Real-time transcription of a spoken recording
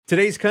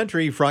Today's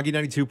country, Froggy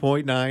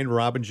 92.9,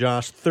 Rob and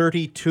Josh,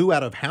 32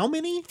 out of how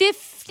many?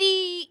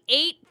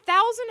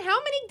 58,000? How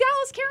many,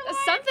 Dallas, Carolina?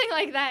 Something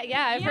like that,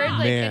 yeah. I've heard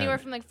Man. anywhere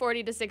from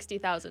 40 to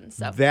 60,000.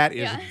 So That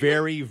is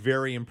very,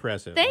 very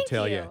impressive, I'll Thank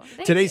tell you. you.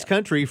 Thank Today's you.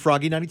 country,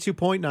 Froggy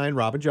 92.9,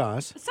 Rob and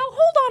Josh. So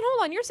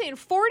hold on. You're saying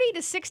 40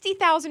 to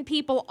 60,000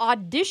 people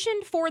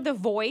auditioned for The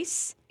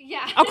Voice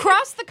Yeah.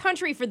 across the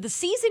country for the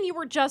season you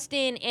were just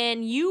in,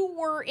 and you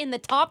were in the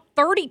top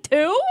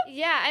 32?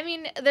 Yeah, I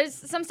mean, there's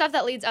some stuff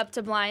that leads up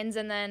to blinds,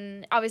 and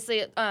then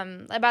obviously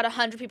about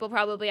 100 people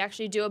probably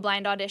actually do a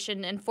blind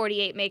audition, and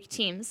 48 make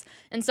teams.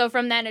 And so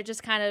from then, it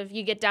just kind of,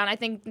 you get down. I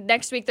think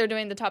next week they're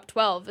doing the top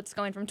 12. It's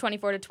going from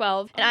 24 to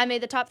 12, and I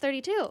made the top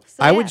 32. So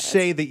I would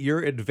say that your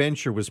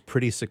adventure was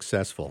pretty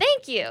successful.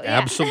 Thank you. Yeah.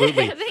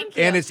 Absolutely. Thank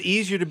you. And it's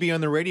easier to be on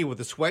the radio with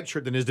a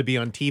sweatshirt than it is to be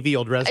on TV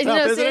all dressed No,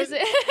 up, isn't seriously.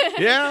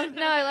 it? Yeah?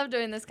 No, I love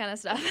doing this kind of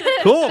stuff.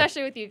 Cool.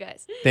 Especially with you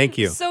guys. Thank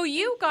you. So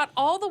you got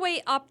all the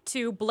way up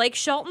to Blake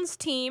Shelton's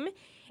team,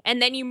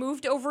 and then you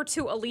moved over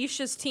to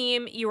Alicia's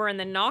team. You were in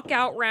the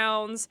knockout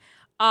rounds.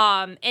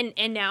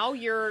 And now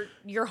you're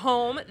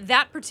home.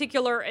 That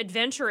particular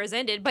adventure has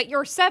ended, but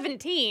you're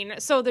 17,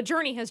 so the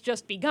journey has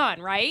just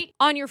begun, right?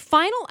 On your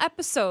final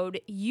episode,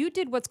 you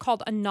did what's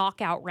called a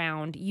knockout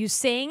round. You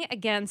sang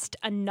against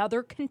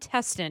another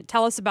contestant.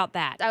 Tell us about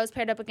that. I was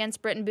paired up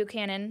against Britton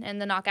Buchanan in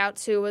the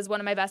knockouts, who was one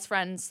of my best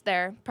friends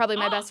there. Probably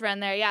my best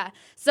friend there, yeah.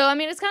 So, I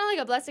mean, it's kind of like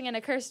a blessing and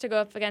a curse to go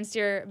up against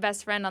your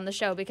best friend on the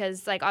show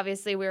because, like,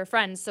 obviously we were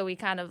friends, so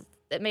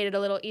it made it a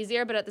little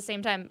easier, but at the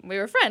same time, we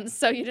were friends,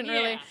 so you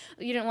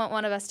didn't want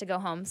one of us to go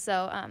home.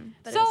 So,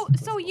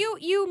 So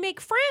you make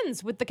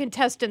friends with the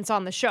contestants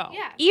on the show,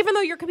 Yeah. even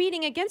though you're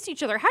competing against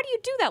each other. How do you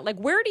do that? Like,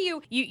 where do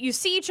you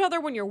see each other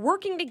when you're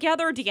working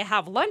together? Do you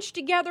have lunch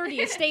together? Do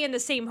you stay in the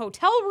same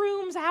hotel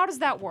rooms? How does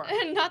that work?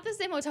 not the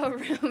same hotel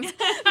rooms,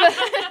 but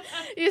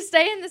you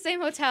stay in the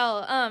same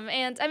hotel.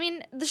 And I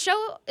mean, the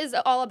show is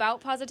all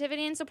about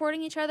positivity and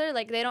supporting each other.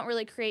 Like, they don't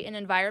really create an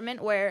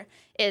environment where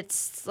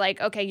it's like,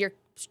 okay, you're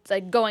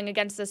like going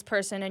against this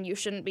person and you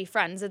shouldn't be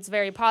friends. It's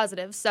very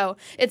positive. So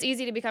it's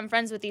easy to become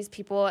friends with these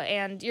people,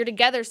 and you're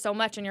together so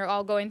much and you're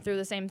all going through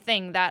the same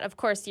thing that, of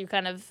course, you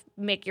kind of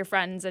make your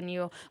friends and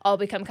you all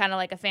become kind of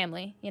like a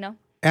family, you know?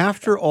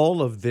 After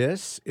all of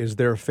this, is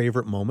there a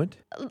favorite moment?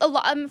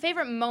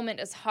 Favorite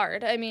moment is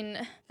hard. I mean,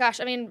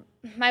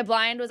 my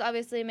blind was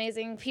obviously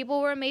amazing.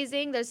 People were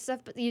amazing. There's stuff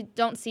you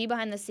don't see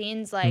behind the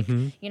scenes, like,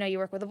 you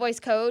work with a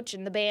voice coach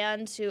and the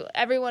band.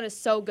 Everyone is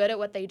so good at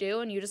what they do,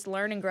 and you just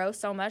learn and grow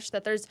so much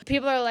that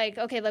people are like,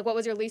 okay, like, what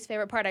was your least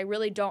favorite part? I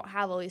really don't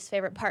have a least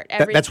favorite part.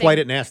 That's why I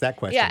didn't ask that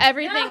question. Yeah,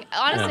 everything.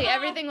 Honestly,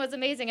 everything was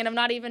amazing, and I'm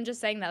not even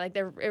just saying that. Like,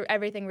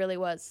 everything really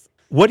was.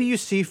 What do you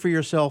see for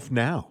yourself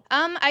now?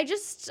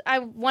 I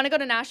want to go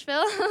to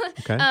Nashville.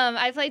 Okay.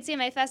 I played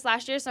CMA Fest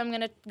last year, so I'm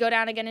going to go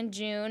down again in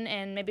June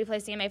and maybe play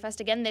CMA Fest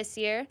again this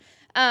year.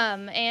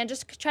 And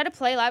just try to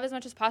play live as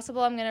much as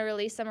possible. I'm going to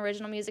release some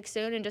original music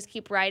soon and just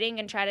keep writing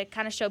and try to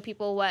kind of show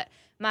people what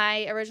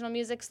my original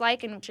music's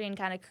like and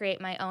kind of create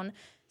my own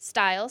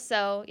style.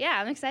 So yeah,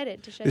 I'm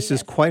excited to show This you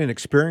is guys. quite an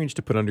experience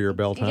to put under your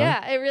belt, huh?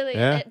 Yeah, it really.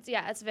 Yeah.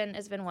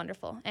 It's been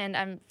wonderful, and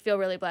I feel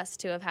really blessed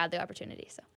to have had the opportunity. So.